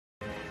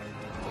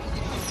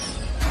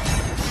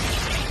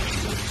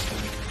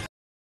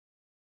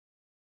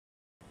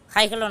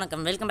Hi hello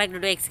வணக்கம், welcome back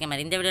to X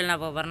gamer. இந்த வீடியோவில்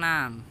நான் போகிறேன்னா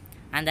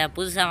அந்த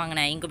புதுசாக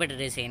வாங்கின இன்குபேட்டர்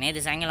ட்ரெஸ்ஸு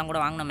நேற்று சாயங்காலம் கூட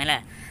வாங்கினோம். மேலே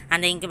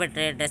அந்த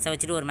இன்குபேட்டர் ட்ரெஸ்ஸை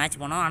வச்சுட்டு ஒரு மேட்ச்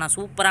போனோம். ஆனால்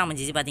சூப்பராக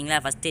அமைஞ்சிச்சு. பார்த்தீங்களா,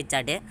 ஃபஸ்ட்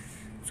ஹெட்சாட்டு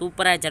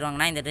சூப்பராக ஹெட்சாட்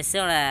வாங்கினா. இந்த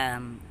ட்ரெஸ்ஸோட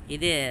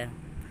இது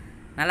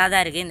நல்லா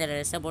தான் இருக்குது. இந்த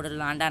ட்ரெஸ்ஸை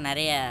போட்டுலாண்டா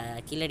நிறைய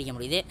கில் அடிக்க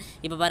முடியுது.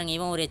 இப்போ பாருங்கள்,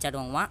 இவன் ஒரு ஹெட்சாட்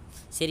வாங்குவான்,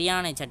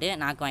 சரியான ஹெட்சாட்டு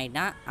நாக்கு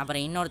வாங்கிட்டான்.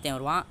 அப்புறம் இன்னொருத்தன்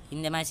வருவான்.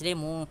 இந்த மேட்ச்லேயே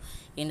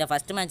இந்த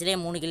ஃபஸ்ட்டு மேட்ச்லேயே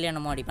 3 கில்லு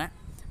என்னமோ அடிப்பேன்.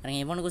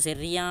 பாருங்கள், இவனுக்கும்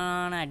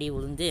சரியான அடி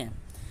விழுந்து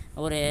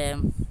ஒரு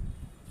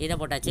இதை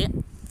போட்டாச்சு.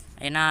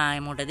 என்ன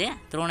அமௌண்ட்? அது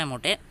த்ரோன்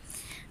அமௌண்ட்டு.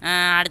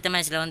 அடுத்த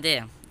மேட்ச்சில் வந்து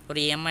ஒரு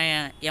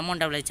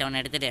M1887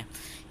 எடுத்துகிட்டு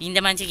இந்த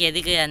மேட்ச்சுக்கு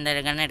எதுக்கு அந்த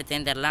கன்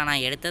எடுத்தேன்னு தெரில.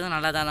 ஆனால் எடுத்ததும்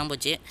நல்லா தான்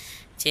போச்சு.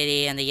 சரி,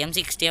 அந்த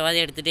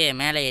M60 எடுத்துகிட்டு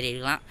மேலே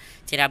ஏறிடலாம்.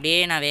 சரி, அப்படியே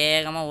நான்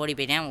வேகமாக ஓடி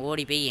போயிட்டேன்.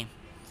 ஓடி போய்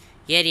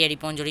ஏறி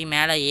அடிப்போம்னு சொல்லி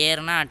மேலே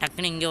ஏறுனா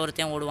டக்குன்னு இங்கே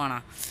ஒருத்தன் ஓடுவானா.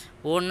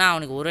 ஓடுனா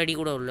அவனுக்கு ஒரு அடி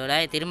கூட விடல,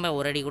 திரும்ப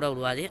ஒரு அடி கூட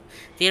விடுவாது.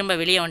 திரும்ப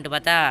வெளியே வந்துட்டு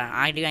பார்த்தா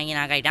அடி வாங்கி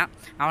நாக்காயிட்டான்.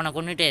 அவனை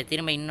கொண்டுட்டு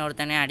திரும்ப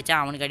இன்னொருத்தனே அடித்தா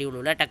அவனுக்கு அடி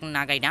விடல, டக்குன்னு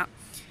நாக்காயிட்டான்.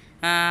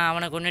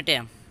 அவனை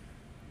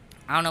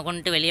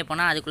கொண்டுட்டு வெளியே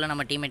போனால் அதுக்குள்ளே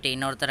நம்ம டீம்மேட்டு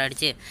இன்னொருத்தர்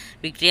அடித்து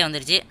விக்ட்ரியே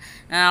வந்துடுச்சு.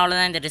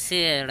 அவ்வளோதான். இந்த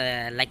ட்ரெஸ்ஸோட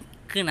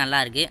லக்கு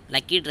நல்லாயிருக்கு,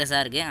 லக்கி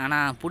ட்ரெஸ்ஸாக இருக்குது.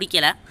 ஆனால்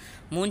பிடிக்கலை.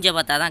 மூஞ்சை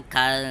பார்த்தா தான்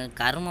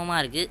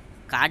கருமமாக இருக்குது,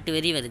 காட்டு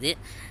வெறி வருது.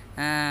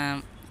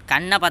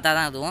 கண்ணை பார்த்தா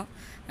தான் அதுவும்.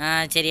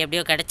 சரி,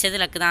 எப்படியோ கிடச்சது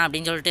லக்கு தான்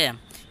அப்படின்னு சொல்லிட்டு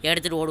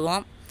எடுத்துகிட்டு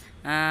ஓடுவோம்.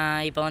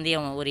 இப்போ வந்து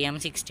ஒரு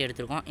M60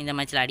 எடுத்துருக்கோம். இந்த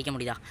மேட்ச்சில் அடிக்க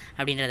முடியுதா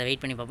அப்படின்றத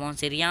வெயிட் பண்ணி பார்ப்போம்.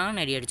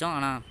 சரியான அடி அடித்தோம்.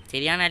 ஆனால்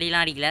சரியான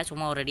அடிலாம் அடிக்கல,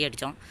 சும்மா ஒரு அடி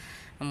அடித்தோம்,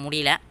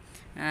 முடியல.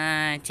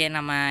 சரி,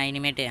 நம்ம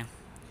இனிமேட்டு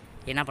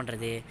என்ன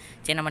பண்ணுறது?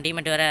 சரி, நம்ம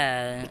டீம்மேட் வேறு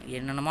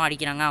என்னென்னமோ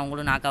அடிக்கிறாங்க,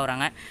 அவங்களும்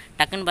நாக்காகிறாங்க.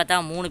 டக்குன்னு பார்த்தா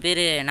 3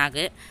 பேர்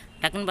நாக்கு.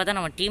 டக்குன்னு பார்த்தா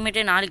நம்ம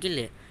டீம்மேட்டே 4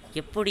 கில்லு.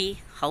 எப்படி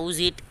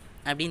ஹவுஸ் இட்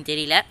அப்படின்னு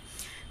தெரியல.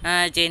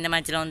 சரி, இந்த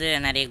மேட்ச்சில் வந்து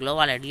நிறைய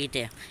க்ளோவால்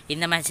அடிக்கிட்டு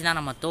இந்த மேட்ச் தான்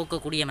நம்ம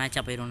தோக்கக்கூடிய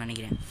மேட்சாக போயிடும்னு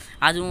நினைக்கிறேன்.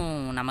 அதுவும்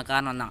நம்ம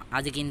காரணம் தான்.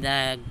 அதுக்கு இந்த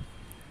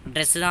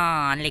ட்ரெஸ்ஸு தான்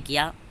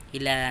அன்லக்கியா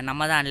இல்லை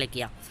நம்ம தான்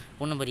அன்லக்கியா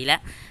ஒன்றும் புரியல.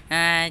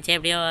 சரி,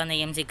 எப்படியோ அந்த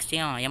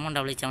M60யும்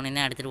M1887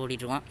 தான் எடுத்துகிட்டு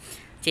ஓடிட்டுருக்கோம்.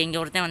 சரி, இங்கே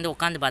ஒருத்தன் வந்து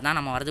உட்காந்து பார்த்தா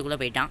நம்ம வரதுக்குள்ளே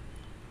போயிட்டான்.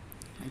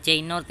 சரி,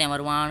 இன்னொருத்தன்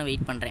வருவான்னு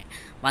வெயிட் பண்ணுறேன்.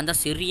 வந்தால்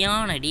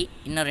சரியான அடி,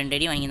 இன்னும் 2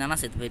 அடி வாங்கியிருந்தானா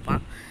செத்து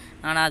போயிருப்பான்.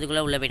 ஆனால்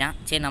அதுக்குள்ளே உள்ளே போயிட்டான்.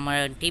 சரி, நம்ம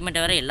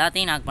டீம்மேட்டை வேறு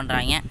எல்லாத்தையும் நாக்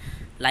பண்ணுறாங்க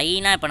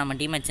லைனாக. இப்போ நம்ம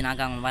டீம்மேட்ஸ்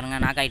நாக்காங்க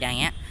பாருங்கள்,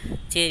 நாக்காயிட்டாங்க.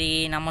 சரி,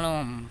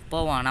 நம்மளும்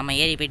போவோம். நம்ம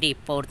ஏறி போய்ட்டு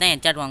இப்போ ஒருத்தன்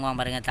ஹெட்சாட் வாங்குவான்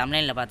பாருங்கள்.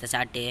 தமிழ்நிலையில் பார்த்த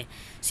ஷாட்டு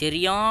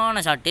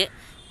சரியான ஷாட்டு,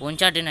 1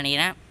 ஷாட்டுன்னு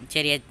நினைக்கிறேன்.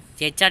 சரி,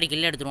 ஹெட்சாட்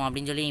கில் எடுத்துருவோம்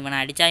அப்படின்னு சொல்லி இவனை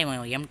அடித்தா இவன்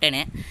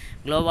M10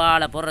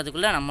 க்ளோவால்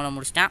போடுறதுக்குள்ளே நம்மளை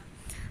முடிச்சிட்டான்.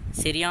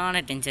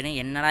 சரியான டென்ஷனு,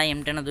 என்னடா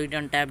M10 தூக்கிட்டு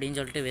வந்துட்டேன் அப்படின்னு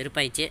சொல்லிட்டு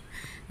வெறுப்பாயிடுச்சு.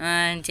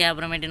 சரி,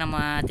 அப்புறமேட்டு நம்ம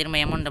திரும்ப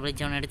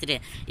M1887 எடுத்துகிட்டு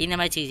இந்த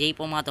மேட்ச்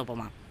ஜெயிப்போமா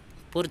தோப்போமா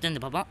பொறுத்து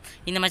இருந்து பார்ப்போம்.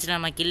 இந்த மேட்ச்சில்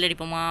நம்ம கில்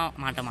அடிப்போமா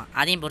மாட்டோமா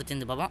அதையும் பொறுத்து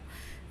இருந்து பார்ப்போம்.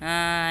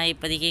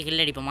 இப்போதைக்கு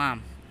கில் அடிப்போமா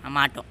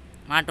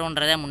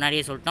மாட்டோன்றதை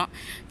முன்னாடியே சொல்லிட்டோம்.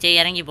 சரி,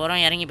 இறங்கி போகிறோம்.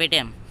 இறங்கி போய்ட்டு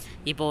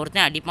இப்போ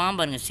ஒருத்தன் அடிப்பான்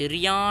பாருங்கள்,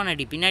 சரியான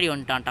அடி. பின்னாடி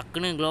வந்துட்டான்.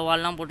 டக்குன்னு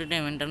க்ளோவால்லாம் போட்டுட்டு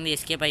இவன்ட்டு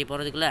எஸ்கேப் ஆகி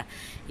போகிறதுக்குள்ளே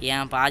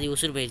என் பாதி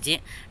உசுறு போயிடுச்சு.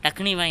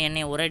 டக்குன்னு இவன்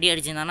என்னை ஒரு அடி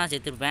அடிச்சிருந்தானா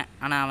செத்துருப்பேன்.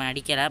 ஆனால் அவன்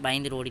அடிக்கலை,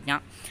 பயந்துட்டு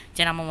ஓடிட்டான்.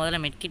 சரி, நம்ம முதல்ல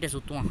மெட்கிட்ட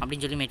சுற்றுவோம்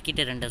அப்படின்னு சொல்லி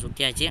மெட்கிட்ட 2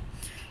 சுற்றியாச்சு.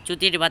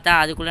 சுற்றிட்டு பார்த்தா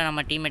அதுக்குள்ளே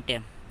நம்ம டீம்மேட்டு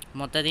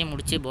மொத்தத்தையும்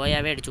முடித்து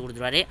போயாவே அடித்து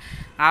கொடுத்துருவாரு.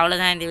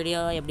 அவ்வளோதான். இந்த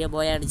வீடியோ எப்படியோ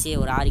போயா அடித்து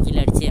ஒரு 6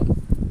 கிலோ அடித்து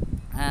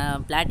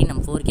பிளாட்டினம்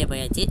 4K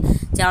போயாச்சு.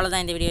 சரி,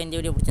 அவ்வளோதான். இந்த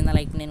வீடியோ பிடிச்சிருந்தா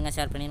லைக் பண்ணிடுங்க,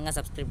 ஷேர் பண்ணிடுங்க,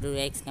 subscribe to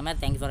X gamer.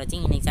 Thank you for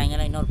வாட்சிங். இன்றைக்கி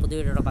சாயங்காலம் இன்னொரு புது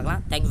வீடியோட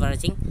பார்க்கலாம். தேங்க்யூ ஃபார்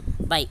வாட்சிங்.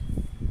 பை.